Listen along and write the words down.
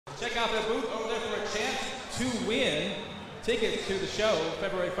check out their booth over there for a chance to win tickets to the show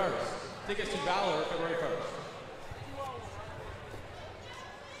February 1st. Tickets to Valor February 1st.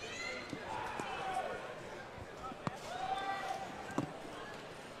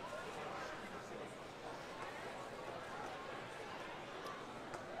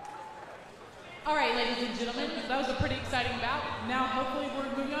 All right, ladies and gentlemen, that was a pretty exciting bout. Now, hopefully, we're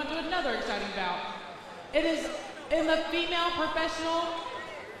moving on to another exciting bout. It is in the female professional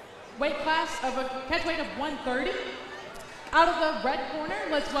weight class of a catchweight of 130. Out of the red corner,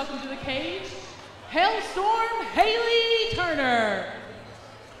 let's welcome to the cage, Hailstorm Hayley Turner.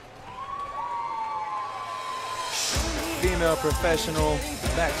 Female professional,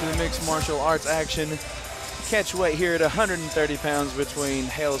 back to the mixed martial arts action. Catchweight here at 130 pounds between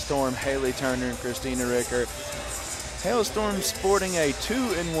Hailstorm Hayley Turner and Christina Ricker. Hailstorm sporting a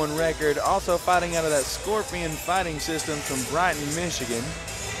 2-1 record, also fighting out of that Scorpion fighting system from Brighton, Michigan.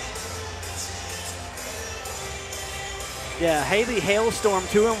 Yeah, Hayley Hailstorm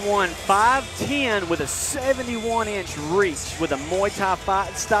 2-1, 5'10" with a 71-inch reach with a Muay Thai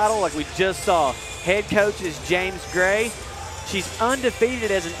fight style like we just saw. Head coach is James Gray. She's undefeated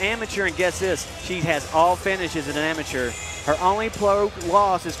as an amateur, and guess this, she has all finishes as an amateur. Her only pro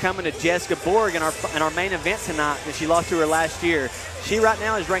loss is coming to Jessica Borg in our main event tonight that she lost to her last year. She right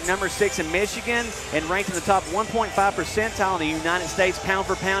now is ranked number 6 in Michigan and ranked in the top 1.5 percentile in the United States pound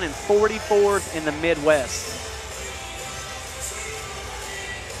for pound and 44th in the Midwest.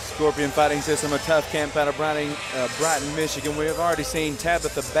 Scorpion fighting system, a tough camp out of Brighton, Michigan. We have already seen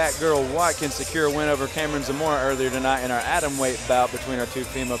Tabitha Batgirl Watkins secure a win over Cameron Zamora earlier tonight in our atomweight bout between our two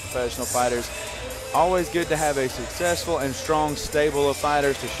female professional fighters. Always good to have a successful and strong stable of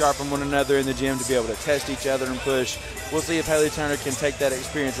fighters to sharpen one another in the gym, to be able to test each other and push. We'll see if Hayley Turner can take that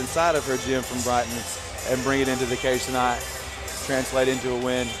experience inside of her gym from Brighton and bring it into the cage tonight, translate into a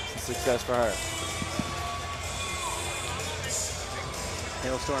win, success for her.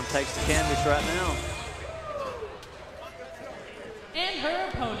 Hailstorm takes the canvas right now. And her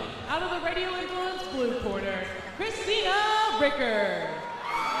opponent, out of the Radio Influence blue corner, Christina Ricker.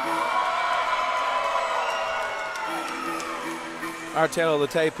 Our tail of the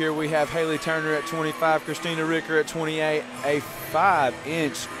tape here, we have Hayley Turner at 25, Christina Ricker at 28, a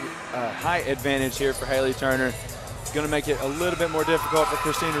 5-inch height advantage here for Hayley Turner. Going to make it a little bit more difficult for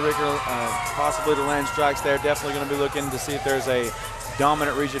Christina Ricker, possibly to land strikes there. Definitely going to be looking to see if there's a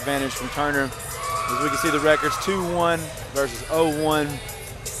dominant reach advantage from Turner. As we can see the records, 2-1 versus 0-1.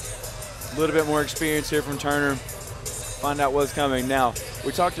 A little bit more experience here from Turner. Find out what's coming. Now,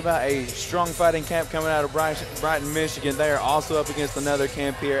 we talked about a strong fighting camp coming out of Brighton, Michigan. They are also up against another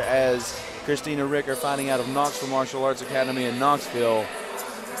camp here as Christina Ricker fighting out of Knoxville Martial Arts Academy in Knoxville.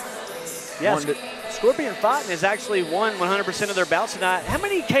 Yes, Scorpion Fighting has actually won 100% of their bouts tonight. How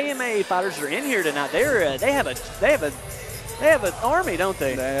many KMA fighters are in here tonight? They have an army, don't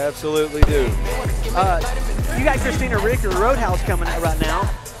they? They absolutely do. You got Christina Ricker, Roadhouse, coming out right now,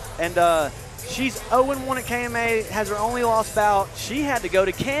 and she's 0-1 at KMA, has her only lost bout. She had to go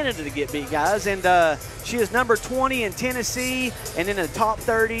to Canada to get beat, guys, and she is number 20 in Tennessee and in the top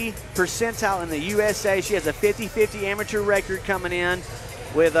 30 percentile in the USA. She has a 50-50 amateur record coming in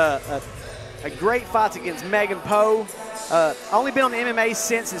with a great fight against Megan Poe. Only been on the MMA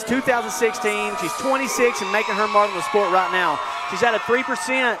since 2016. She's 26 and making her mark on the sport right now. She's at a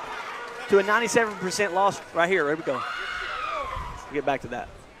 3% to a 97% loss right here. Here we go. We'll get back to that.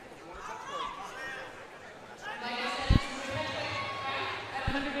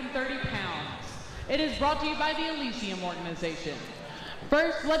 130 pounds. It is brought to you by the Elysium Organization.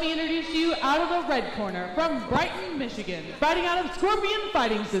 First, let me introduce you out of the red corner from Brighton, Michigan, fighting out of Scorpion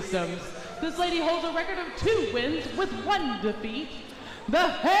Fighting Systems. This lady holds a record of 2 wins with 1 defeat. The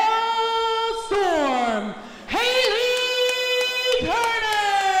Hailstorm, Hayley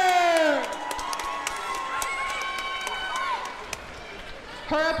Turner.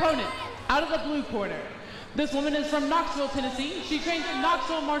 Her opponent, out of the blue corner. This woman is from Knoxville, Tennessee. She trains at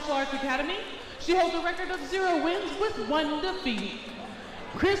Knoxville Martial Arts Academy. She holds a record of 0 wins with 1 defeat.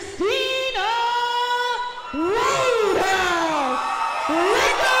 Christina Roadhouse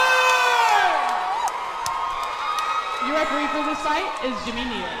Ricker! Your referee for this fight is Jimmy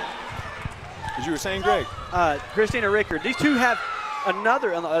Neal. As you were saying, Greg. Christina Ricker. These two have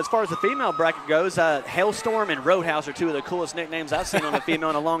another, as far as the female bracket goes, Hailstorm and Roadhouse are 2 of the coolest nicknames I've seen on a female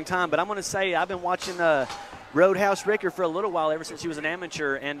in a long time. But I'm going to say I've been watching Roadhouse Ricker for a little while, ever since she was an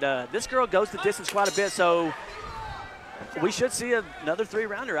amateur. And this girl goes the distance quite a bit, so we should see another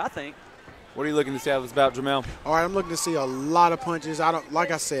 3-rounder, I think. What are you looking to see out of this bout, Jamel? All right, I'm looking to see a lot of punches.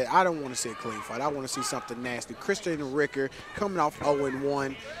 Like I said, I don't want to see a clean fight. I want to see something nasty. Christina Ricker coming off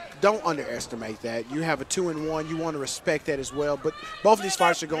 0-1. don't underestimate that. You have a 2-1. You want to respect that as well. But both of these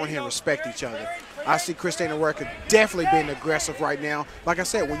fighters should go in here and respect each other. I see Christina Ricker definitely being aggressive right now. Like I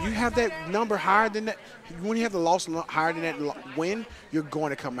said, when you have that number higher than that, when you have the loss higher than that win, you're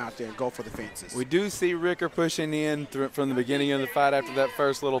going to come out there and go for the fences. We do see Ricker pushing in from the beginning of the fight after that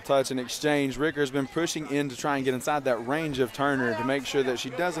first little touch and exchange. Ricker's been pushing in to try and get inside that range of Turner to make sure that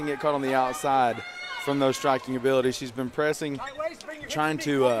she doesn't get caught on the outside from those striking abilities. She's been pressing, trying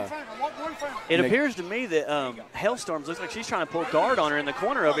to it appears to me that Hailstorms looks like she's trying to pull guard on her in the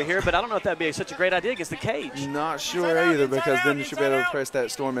corner over here, but I don't know if that'd be such a great idea against the cage. Not sure either, because then you should be able to press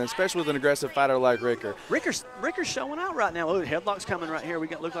that storm in, especially with an aggressive fighter like Ricker. Ricker's showing out right now. Oh, headlock's coming right here.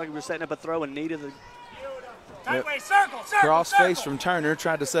 Look like we're setting up a throw and knee to the. Yep. Cross face from Turner,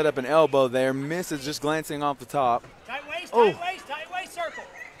 tried to set up an elbow there, misses, just glancing off the top. Tight waist, circle.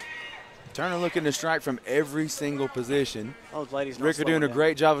 Turner looking to strike from every single position. Oh, ladies, Ricker doing a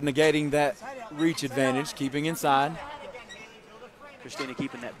great job of negating that reach advantage, keeping inside. Christina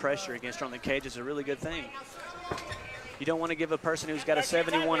keeping that pressure against her on the cage is a really good thing. You don't want to give a person who's got a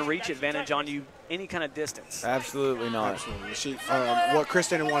 71 reach advantage on you any kind of distance. Absolutely not. Absolutely. What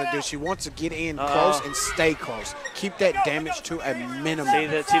Christina wants to do, she wants to get in close and stay close. Keep that damage to a minimum.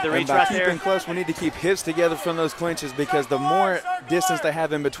 See the reach right there? Keeping close, we need to keep hips together from those clinches, because the more distance they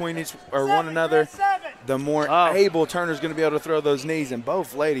have in between one another, the more able Turner's going to be able to throw those knees. And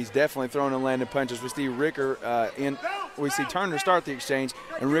both ladies definitely throwing and landing punches. We see we see Turner start the exchange,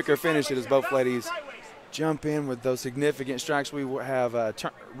 and Ricker finish it as both ladies jump in with those significant strikes. We have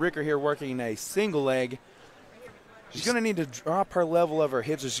Ricker here working a single leg. She's going to need to drop her level of her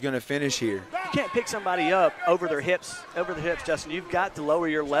hips if she's going to finish here. You can't pick somebody up over their hips, Justin. You've got to lower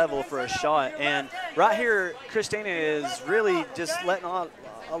your level for a shot. And right here, Christina is really just letting on.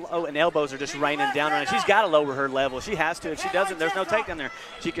 Oh, and elbows are just raining down on her. She's got to lower her level. She has to. If she doesn't, there's no takedown there.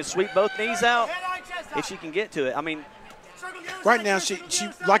 She can sweep both knees out if she can get to it. I mean, right now, she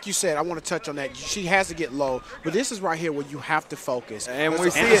like you said, I want to touch on that. She has to get low, but this is right here where you have to focus. And we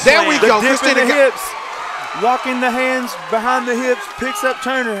see it. There we go. Christina hips, walking the hands behind the hips, picks up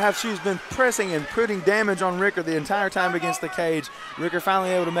Turner. How she's been pressing and putting damage on Ricker the entire time against the cage. Ricker finally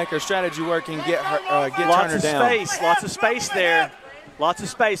able to make her strategy work and get Turner down. Lots of space there. Lots of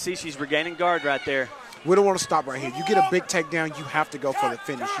space. See, she's regaining guard right there. We don't want to stop right here. You get a big takedown, you have to go for the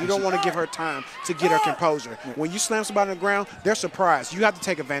finish. You don't want to give her time to get her composure. When you slam somebody on the ground, they're surprised. You have to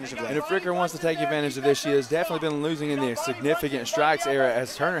take advantage of that. And if Ricker wants to take advantage of this, she has definitely been losing in the significant strikes era,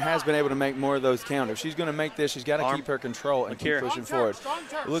 as Turner has been able to make more of those count. If she's going to make this, she's got to keep her control and keep pushing forward.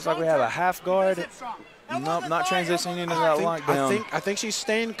 It looks like we have a half guard. Nope, not transitioning into that lockdown. I think she's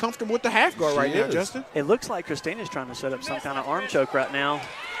staying comfortable with the half guard right now, Justin. It looks like Christina's trying to set up some kind of arm choke right now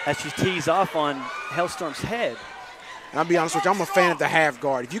as she tees off on Hailstorm's head. And I'll be honest with you, I'm a fan of the half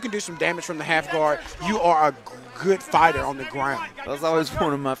guard. If you can do some damage from the half guard, you are a good fighter on the ground. That's always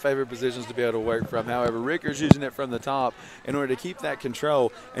one of my favorite positions to be able to work from. However, Ricker's using it from the top in order to keep that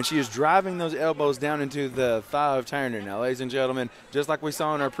control, and she is driving those elbows down into the thigh of Turner. Now, ladies and gentlemen, just like we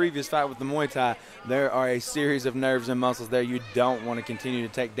saw in our previous fight with the Muay Thai, there are a series of nerves and muscles there you don't want to continue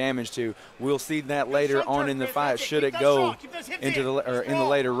to take damage to. We'll see that later on in the fight should it go into in the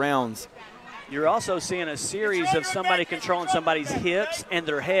later rounds. You're also seeing a series of somebody controlling somebody's hips and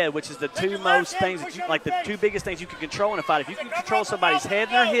their head, which is the two most things, the two biggest things you can control in a fight. If you can control somebody's head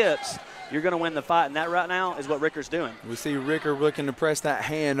and their hips, you're going to win the fight, and that right now is what Ricker's doing. We see Ricker looking to press that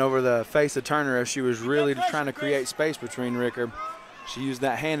hand over the face of Turner as she was really trying to create space between Ricker. She used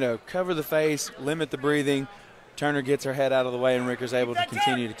that hand to cover the face, limit the breathing. Turner gets her head out of the way, and Ricker's able to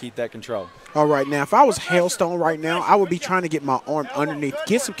continue to keep that control. All right, now, if I was Hailstone right now, I would be trying to get my arm underneath,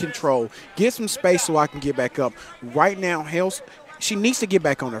 get some control, get some space so I can get back up. Right now, she needs to get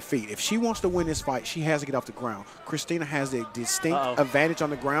back on her feet. If she wants to win this fight, she has to get off the ground. Christina has a distinct advantage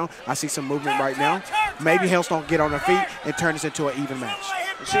on the ground. I see some movement right now. Maybe Hailstone get on her feet and turn this into an even match.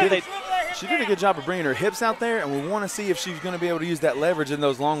 She did a good job of bringing her hips out there, and we want to see if she's going to be able to use that leverage in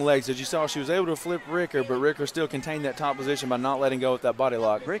those long legs. As you saw, she was able to flip Ricker, but Ricker still contained that top position by not letting go with that body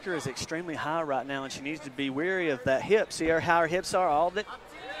lock. Ricker is extremely high right now, and she needs to be wary of that hip. See how her hips are, all of it?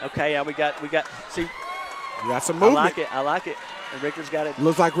 Okay, yeah, we got, see. You got some movement. I like it. And Ricker's got it.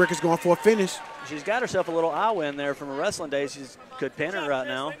 Looks like Ricker's going for a finish. She's got herself a little eye win there from her wrestling days. She could pin her right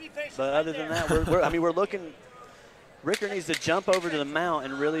now. But other than that, we're looking. Ricker needs to jump over to the mount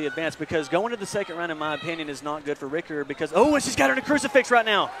and really advance, because going to the second round, in my opinion, is not good for Ricker, because, and she's got her in a crucifix right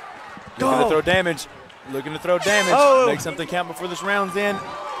now. Looking to throw damage. Looking to throw damage. Make something count before this round's in.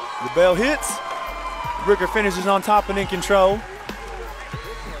 The bell hits. Ricker finishes on top and in control.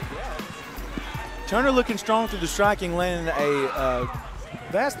 Turner looking strong through the striking, landing a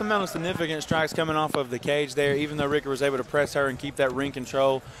vast amount of significant strikes coming off of the cage there, even though Ricker was able to press her and keep that ring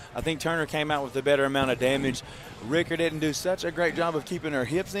control. I think Turner came out with a better amount of damage. Ricker didn't do such a great job of keeping her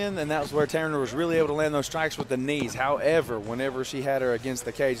hips in, and that was where Turner was really able to land those strikes with the knees. However, whenever she had her against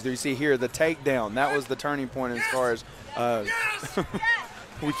the cage, do you see here the takedown? That was the turning point as far as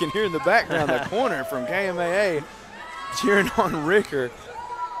we can hear in the background the corner from KMAA cheering on Ricker.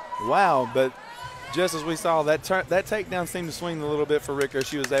 Wow, but just as we saw, that takedown seemed to swing a little bit for Ricker.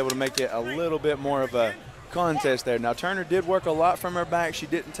 She was able to make it a little bit more of a contest there. Now, Turner did work a lot from her back. She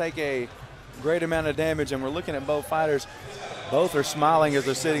didn't take a great amount of damage, and we're looking at both fighters. Both are smiling as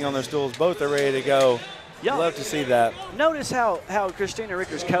they're sitting on their stools. Both are ready to go. Love to see that. Notice how Christina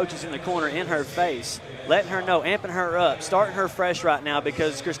Ricker's coach is in the corner in her face, letting her know, amping her up, starting her fresh right now,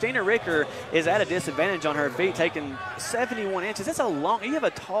 because Christina Ricker is at a disadvantage on her feet, taking 71 inches. That's a long – you have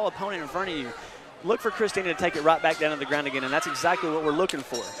a tall opponent in front of you. Look for Christina to take it right back down to the ground again, and that's exactly what we're looking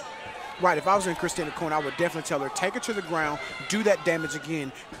for. Right, if I was in Christina's corner, I would definitely tell her, take her to the ground, do that damage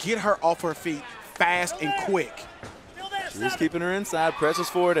again, get her off her feet fast and quick. She's keeping her inside, presses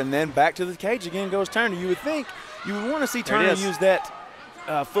forward, and then back to the cage again goes Turner. You would think you would want to see Turner use that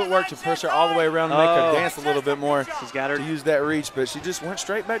footwork to push her all the way around and make her dance a little bit more. She's got her to use that reach, but she just went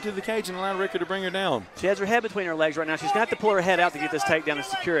straight back to the cage and allowed Ricker to bring her down. She has her head between her legs right now. She's going to have to pull her head out to get this takedown and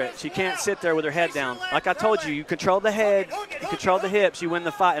secure it. She can't sit there with her head down. Like I told you, you control the head, you control the hips, you win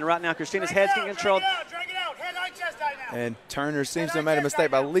the fight. And right now, Christina's head's getting controlled. And Turner seems to have made a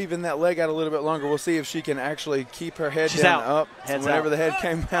mistake by leaving that leg out a little bit longer. We'll see if she can actually keep her head down up. So whenever the head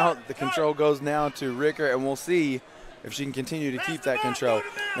came out, the control goes now to Ricker, and we'll see if she can continue to keep that control.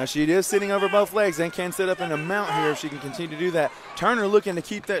 Now, she is sitting over both legs and can sit up in a mount here if she can continue to do that. Turner looking to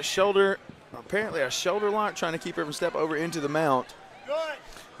keep that shoulder, apparently a shoulder lock, trying to keep her from step over into the mount.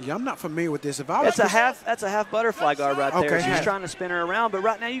 Yeah, I'm not familiar with this. If I was that's a half butterfly guard right there. Okay. She's trying to spin her around, but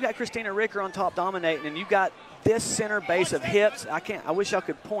right now you got Christina Ricker on top dominating, and you got this center base of hips. I wish I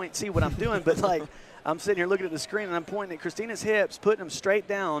could point, see what I'm doing, but like I'm sitting here looking at the screen and I'm pointing at Christina's hips, putting them straight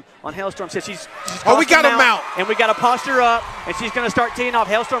down on Hailstorm. So she's we got him out, and we got to posture up, and she's going to start teeing off.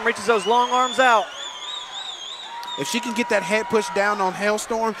 Hailstorm reaches those long arms out. If she can get that head pushed down on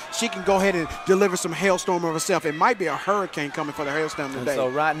Hailstorm, she can go ahead and deliver some Hailstorm of herself. It might be a hurricane coming for the Hailstorm today. And so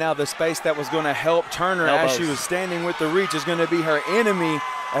right now the space that was going to help Turner as she was standing with the reach is going to be her enemy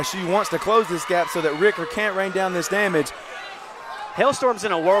as she wants to close this gap so that Ricker can't rain down this damage. Hailstorm's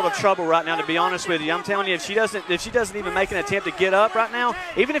in a world of trouble right now, to be honest with you. I'm telling you, if she doesn't even make an attempt to get up right now,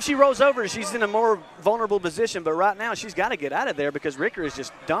 even if she rolls over, she's in a more vulnerable position. But right now, she's got to get out of there because Ricker is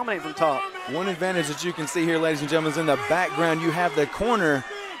just dominating from top. One advantage that you can see here, ladies and gentlemen, is in the background. You have the corner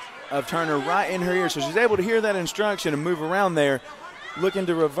of Turner right in her ear, so she's able to hear that instruction and move around there, looking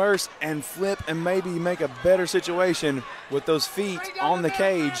to reverse and flip and maybe make a better situation with those feet on the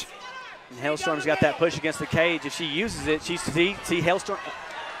cage. And Hailstorm's got that push against the cage. If she uses it, see Hailstorm.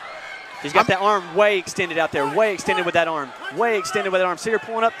 She's got that arm way extended out there, way extended with that arm, way extended with that arm. See her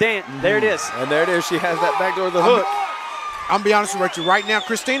pulling up, Dan. There it is. And there it is. She has that backdoor of the hook. I'm be honest with you, right now,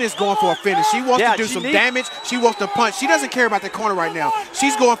 Christina is going for a finish. She wants to do some damage. She wants to punch. She doesn't care about the corner right now.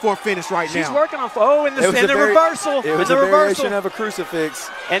 She's going for a finish now. She's working on, in the reversal. It was a variation of a crucifix.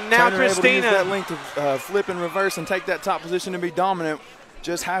 And now Turner Christina. Able to use that link to flip and reverse and take that top position and be dominant.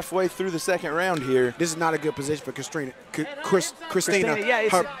 Just halfway through the second round here. This is not a good position for Christina. Yeah,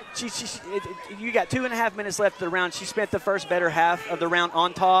 you got 2.5 minutes left of the round. She spent the first better half of the round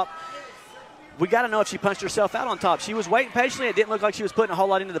on top. We got to know if she punched herself out on top. She was waiting patiently. It didn't look like she was putting a whole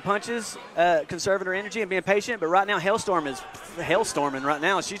lot into the punches, conserving her energy and being patient. But right now, Hailstorm is hailstorming right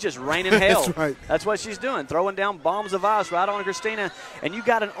now. She's just raining hail. That's right. That's what she's doing, throwing down bombs of ice right on Christina. And you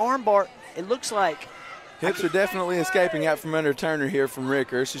got an arm bar. It looks like hips are definitely escaping out from under Turner here from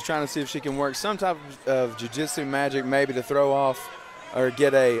Ricker. She's trying to see if she can work some type of jiu-jitsu magic maybe to throw off or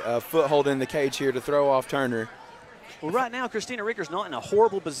get a foothold in the cage here to throw off Turner. Well, right now, Christina Ricker's not in a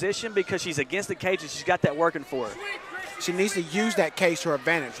horrible position because she's against the cage and she's got that working for her. She needs to use that cage to her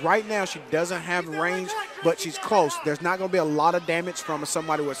advantage. Right now, she doesn't have range, but she's close. There's not going to be a lot of damage from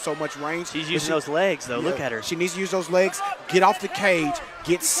somebody with so much range. She's using those legs, though. Look at her. She needs to use those legs, get off the cage,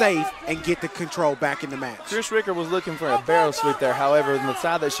 get safe, and get the control back in the match. Chris Ricker was looking for a barrel sweep there. However, the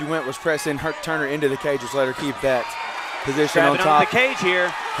side that she went was pressing Turner into the cage, which let her keep that position on top. The cage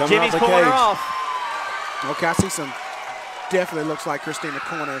here. Jimmy's pulling her off. Okay, I see some definitely looks like Christina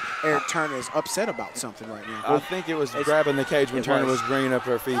corner, Eric Turner, is upset about something right now. I think it was grabbing the cage when Turner was bringing up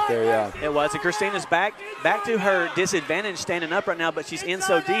her feet there, yeah. It was, and Christina's back to her disadvantage standing up right now, but she's in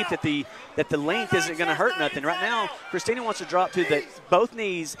so deep that the length isn't going to hurt nothing. Right now, Christina wants to drop to both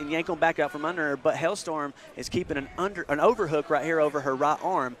knees and yank them back out from under her, but Hailstorm is keeping an overhook right here over her right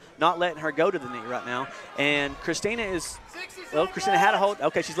arm, not letting her go to the knee right now. And Christina had a hold.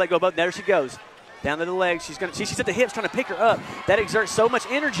 Okay, she's let go of both. There she goes. Down to the legs. She's at the hips trying to pick her up. That exerts so much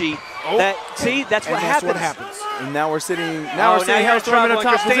energy that's what happens. And now we're sitting Hailstorm in a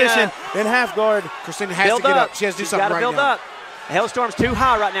top position in half guard. Christina has to get up. She has to do something right now. She's got to build up. Hailstorm's too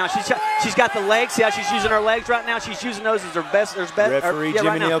high right now. She's got the legs. See how she's using her legs right now? She's using those as her best. Referee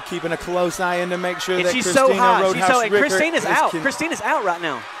Jimmy Neal keeping a close eye in to make sure that she's Christina so high. Roadhouse Ricker Christina's out. Christina's out right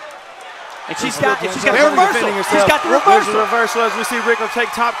now. And she's got the reversal. She's got the reversal. There's a reversal as we see Ricker take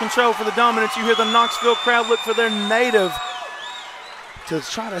top control for the dominance. You hear the Knoxville crowd look for their native to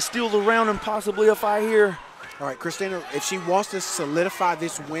try to steal the round and possibly a fight here. All right, Christina, if she wants to solidify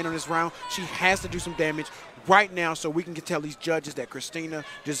this win on this round, she has to do some damage right now so we can tell these judges that Christina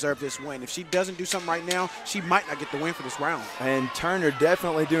deserves this win. If she doesn't do something right now, she might not get the win for this round. And Turner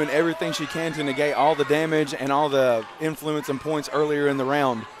definitely doing everything she can to negate all the damage and all the influence and points earlier in the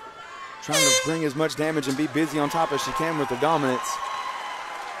round. Trying to bring as much damage and be busy on top as she can with the dominance.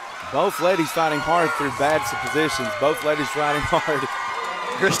 Both ladies fighting hard through bad positions. Both ladies fighting hard.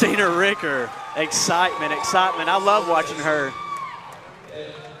 Christina Ricker, excitement. I love watching her.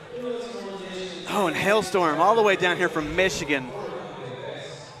 Oh, and Hailstorm all the way down here from Michigan.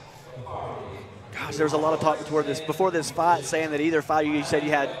 Gosh, there was a lot of talk before this fight saying that either fighter, you said you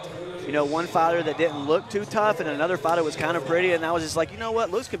had one fighter that didn't look too tough and another fighter was kind of pretty, and I was just like, you know what,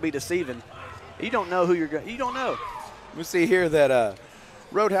 looks can be deceiving. You don't know who you don't know. We see here that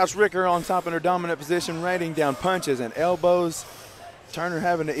Roadhouse Ricker on top in her dominant position, raining down punches and elbows. Turner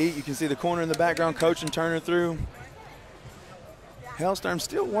having to eat. You can see the corner in the background coaching Turner through. Hailstorm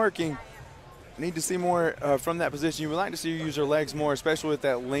still working. Need to see more from that position. You would like to see her use her legs more, especially with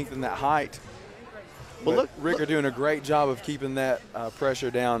that length and that height. But Ricker doing a great job of keeping that pressure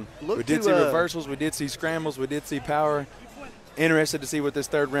down. We did see reversals. We did see scrambles. We did see power. Interested to see what this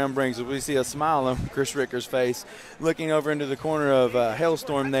third round brings. We see a smile on Chris Ricker's face. Looking over into the corner of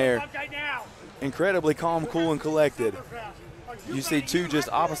Hailstorm there. Incredibly calm, cool, and collected. You see two just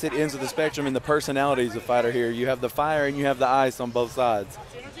opposite ends of the spectrum in the personalities of fighter here. You have the fire and you have the ice on both sides.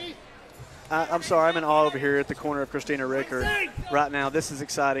 I'm sorry. I'm in awe over here at the corner of Christina Ricker right now. This is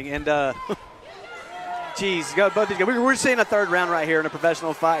exciting. And geez, both these guys. We're seeing a third round right here in a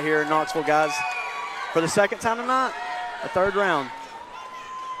professional fight here in Knoxville, guys. For the second time tonight, a third round.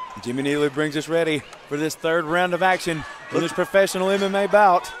 Jimmy Neal brings us ready for this third round of action in this professional MMA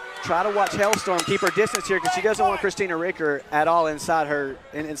bout. Try to watch Hailstorm keep her distance here because she doesn't want Christina Ricker at all inside her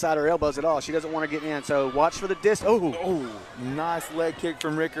elbows at all. She doesn't want her getting in. So watch for the distance. Oh, nice leg kick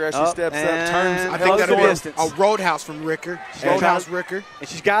from Ricker as she steps up, turns. I think that'll be a roadhouse from Ricker. Roadhouse Ricker. And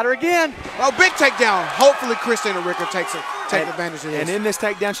she's got her again. Oh, big takedown. Hopefully Christina Ricker takes advantage of this. And in this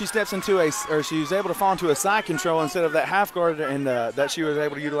takedown, she steps into she was able to fall into a side control instead of that half guard and that she was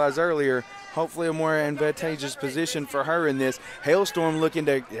able to utilize earlier. Hopefully a more advantageous position for her in this. Hailstorm looking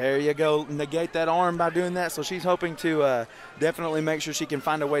to, there you go, negate that arm by doing that. So she's hoping to definitely make sure she can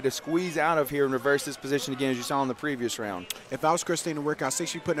find a way to squeeze out of here and reverse this position again as you saw in the previous round. If I was Christina Ricker, I see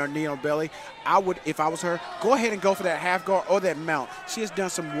she putting her knee on belly. I would, if I was her, go ahead and go for that half guard or that mount. She has done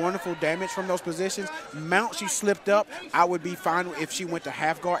some wonderful damage from those positions. Mount, she slipped up. I would be fine if she went to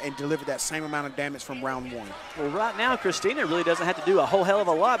half guard and delivered that same amount of damage from round one. Well, right now, Christina really doesn't have to do a whole hell of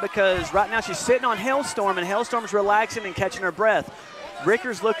a lot because right now she's sitting on Hailstorm, and Hailstorm's relaxing and catching her breath.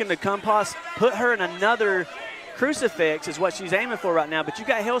 Ricker's looking to put her in another crucifix is what she's aiming for right now, but you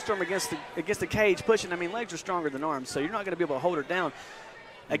got Hailstorm against the cage pushing. I mean, legs are stronger than arms, so you're not going to be able to hold her down.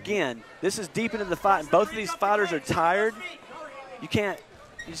 Again, this is deep into the fight, and both of these fighters are tired. You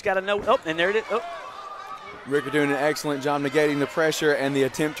just got to know. Oh, and there it is. Oh. Ricker doing an excellent job negating the pressure and the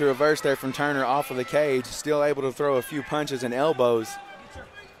attempt to reverse there from Turner off of the cage. Still able to throw a few punches and elbows.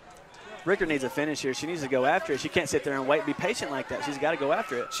 Ricker needs a finish here. She needs to go after it. She can't sit there and wait and be patient like that. She's got to go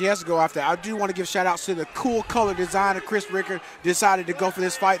after it. She has to go after it. I do want to give shout-outs to the cool color designer. Chris Ricker decided to go for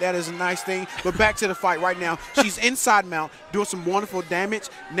this fight. That is a nice thing. But back to the fight right now. She's inside mount, doing some wonderful damage.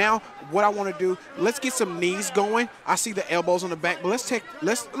 Now, what I want to do, let's get some knees going. I see the elbows on the back, but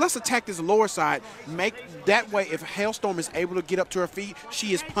let's attack this lower side. Make that way, if Hailstorm is able to get up to her feet,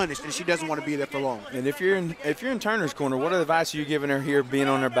 she is punished, and she doesn't want to be there for long. And if you're in Turner's corner, what advice are you giving her here being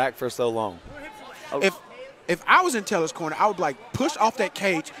on her back for so long? If I was in Taylor's corner, I would like push off that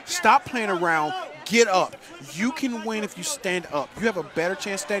cage, stop playing around, get up. You can win if you stand up. You have a better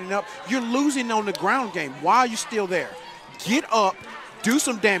chance standing up. You're losing on the ground game. Why are you still there? Get up, do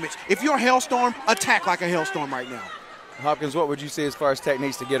some damage. If you're a Hailstorm, attack like a Hailstorm right now. Hopkins, what would you see as far as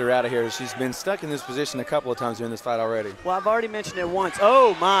techniques to get her out of here? She's been stuck in this position a couple of times during this fight already. Well, I've already mentioned it once.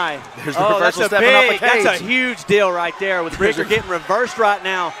 Oh, my. There's the reversal stepping off the cage. That's a huge deal right there with Ricker getting reversed right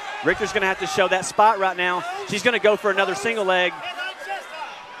now. Richter's going to have to show that spot right now. She's going to go for another single leg.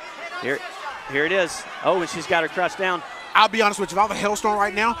 Here it is. Oh, and she's got her crouched down. I'll be honest with you. If I was a Hailstorm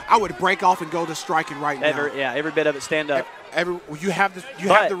right now, I would break off and go to striking right now. Yeah, every bit of it, stand up. You have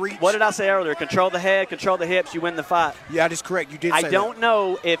the reach. What did I say earlier? Control the head, control the hips, you win the fight. Yeah, that is correct. You did say that. I don't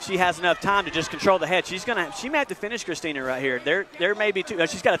know if she has enough time to just control the head. She may have to finish Christina right here. There may be two.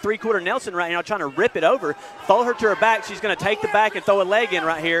 She's got a three-quarter Nelson right now trying to rip it over. Throw her to her back. She's going to take the back and throw a leg in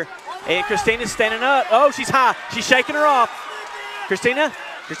right here. And Christina's standing up. Oh, she's high. She's shaking her off. Christina's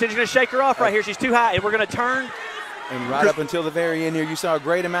going to shake her off right here. She's too high, and we're going to turn. And right up until the very end here, you saw a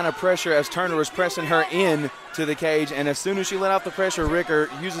great amount of pressure as Turner was pressing her in to the cage. And as soon as she let off the pressure, Ricker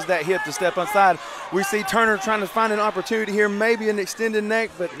uses that hip to step inside. We see Turner trying to find an opportunity here, maybe an extended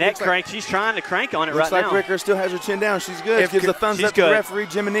neck. But neck crank. She's trying to crank on it right now. Looks like Ricker still has her chin down. She's good. Gives a thumbs up to referee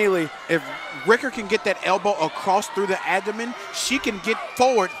Jimmy Neely. If Ricker can get that elbow across through the abdomen, she can get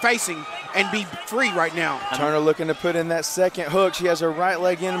forward facing and be free right now. Turner looking to put in that second hook. She has her right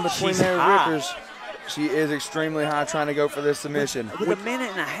leg in between Rickers. She is extremely high trying to go for this submission. With a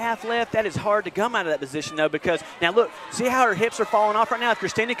minute and a half left, that is hard to come out of that position, though, because now look, see how her hips are falling off right now? If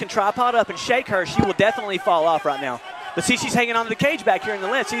Christina can tripod up and shake her, she will definitely fall off right now. But see, she's hanging onto the cage back here in the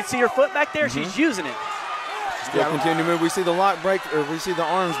left. See her foot back there? She's using it. Still continue to move. We see the lock break, or we see the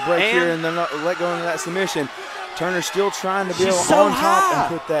arms break here, and then let go into that submission. Turner still trying to be on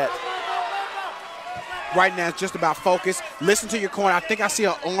top and put that. Right now, it's just about focus. Listen to your corner. I think I see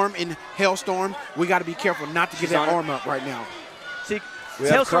an arm in Hailstorm. We got to be careful not to get that arm up right now. See, we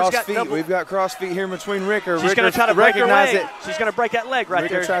have cross feet. We've got cross feet here in between Ricker. She's going to try to recognize it. She's going to break that leg right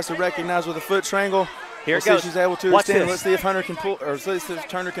there. Ricker tries to recognize with a foot strangle. Here it goes. She's able to extend. Let's see if Hunter can pull, or let's see if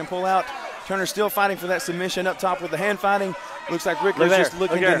Turner can pull out. Turner's still fighting for that submission up top with the hand fighting. Looks like Ricker's just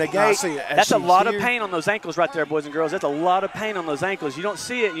looking to negate. That's a lot of pain on those ankles right there, boys and girls. That's a lot of pain on those ankles. You don't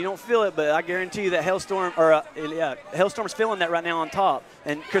see it, you don't feel it, but I guarantee you that Hailstorm's feeling that right now on top.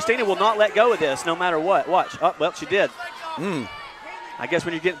 And Christina will not let go of this no matter what. Watch. Oh, well, she did. I guess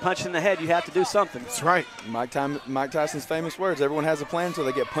when you're getting punched in the head, you have to do something. That's right. Mike Tyson's famous words, everyone has a plan until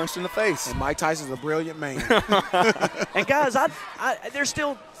they get punched in the face. And Mike Tyson's a brilliant man. And guys, there's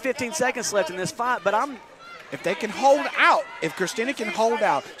still 15 seconds left in this fight, but if they can hold out, if Christina can hold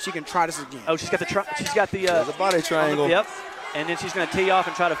out, she can try this again. Oh, she's got the body triangle. Yep. And then she's going to tee off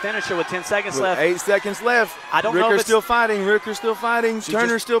and try to finish her with 10 seconds left. 8 seconds left. I don't know if Ricker's still fighting. Ricker's still fighting.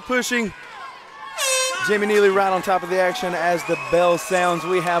 Turner's still pushing. Jimmy Neely right on top of the action as the bell sounds.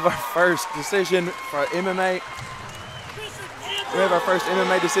 We have our first decision for MMA. We have our first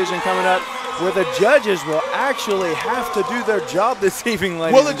MMA decision coming up where the judges will actually have to do their job this evening,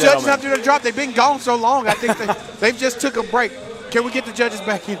 ladies and gentlemen. Will the judges have to do their job? They've been gone so long. I think they've just took a break. Can we get the judges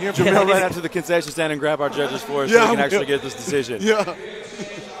back in here? Jamil, right out to the concession stand and grab our judges for us so we can actually get this decision. Yeah.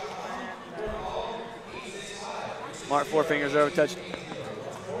 Mark 4 fingers over touch.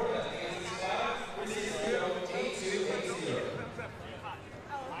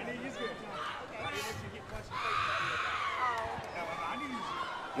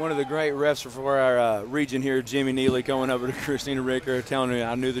 One of the great refs for our region here, Jimmy Neely, going over to Christina Ricker, telling her,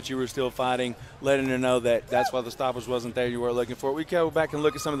 I knew that you were still fighting, letting her know that that's why the stoppage wasn't there. You were looking for it. We go back and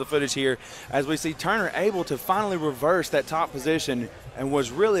look at some of the footage here as we see Turner able to finally reverse that top position and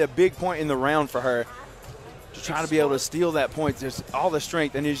was really a big point in the round for her to try to be able to steal that point. There's all the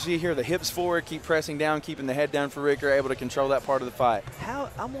strength. And you see here the hips forward, keep pressing down, keeping the head down for Ricker, able to control that part of the fight.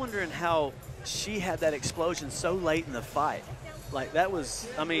 I'm wondering how she had that explosion so late in the fight. Like, that was,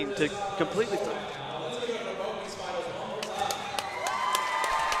 I mean, to completely.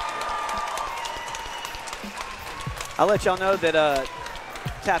 I'll let y'all know that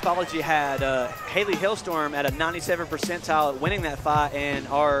Tapology had Hayley Hailstorm at a 97th percentile at winning that fight, and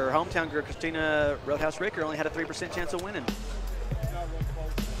our hometown girl, Christina Roadhouse Ricker, only had a 3% chance of winning.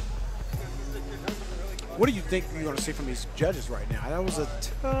 What do you think you're going to see from these judges right now? That was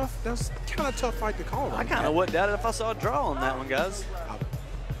kind of tough fight to call. Right, I kind of wouldn't doubt it if I saw a draw on that one, guys.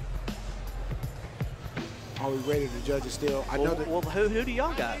 Are we ready to judge it still? Well, who do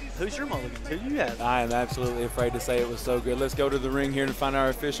y'all got? Who's your mulligans? Who do you have? I am absolutely afraid to say it was so good. Let's go to the ring here and find our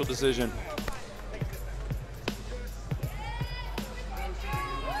official decision.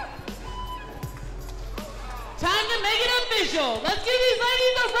 Time to make it official. Let's give these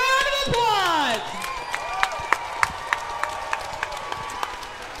ladies a round of applause.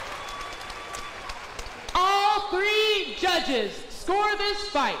 judges score this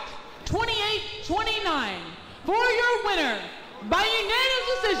fight 28-29 for your winner by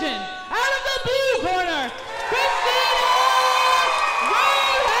unanimous decision out of the blue corner, Christina!